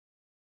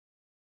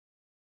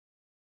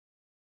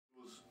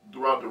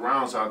throughout the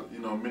rounds,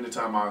 many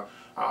times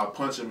I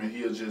punch him and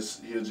he'll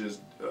just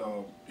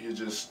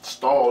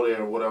stall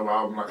there or whatever.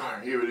 I'm like, all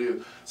right, here it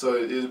is. So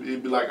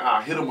it'd be like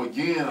I hit him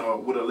again or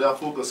with a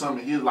left hook or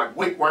something. He'd like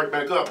wake right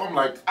back up. I'm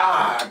like,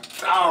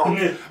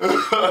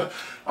 ow.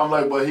 I'm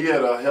like, but he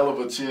had a hell of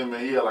a chin,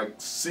 man. He had like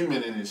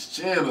cement in his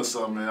chin or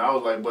something, man. I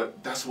was like,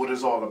 but that's what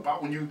it's all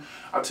about.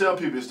 I tell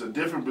people it's the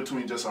difference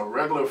between just a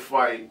regular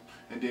fight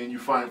and then you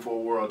fighting for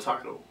a world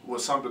title,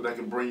 with something that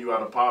can bring you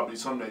out of poverty,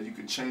 something that you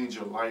can change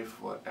your life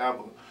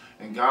forever.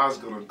 And guys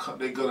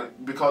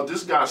because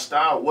this guy's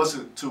style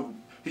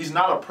he's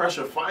not a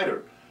pressure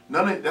fighter.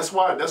 That's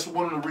one of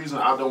the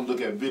reasons I don't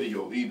look at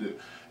video either.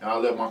 And I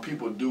let my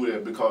people do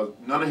that, because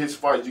none of his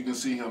fights you can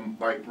see him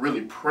like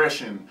really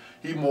pressing.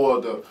 He more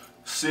of the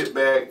sit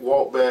back,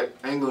 walk back,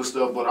 angle and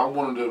stuff. But I'm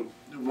one of the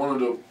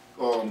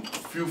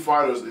few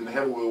fighters in the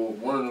heavyweight,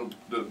 one of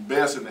the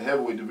best in the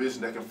heavyweight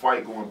division that can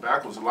fight going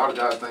backwards. A lot of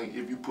guys think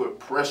if you put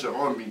pressure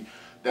on me,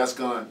 they're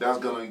gonna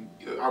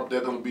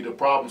be the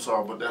problem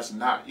solver, but that's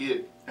not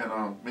it. And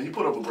man, he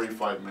put up a great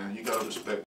fight, man. You gotta respect.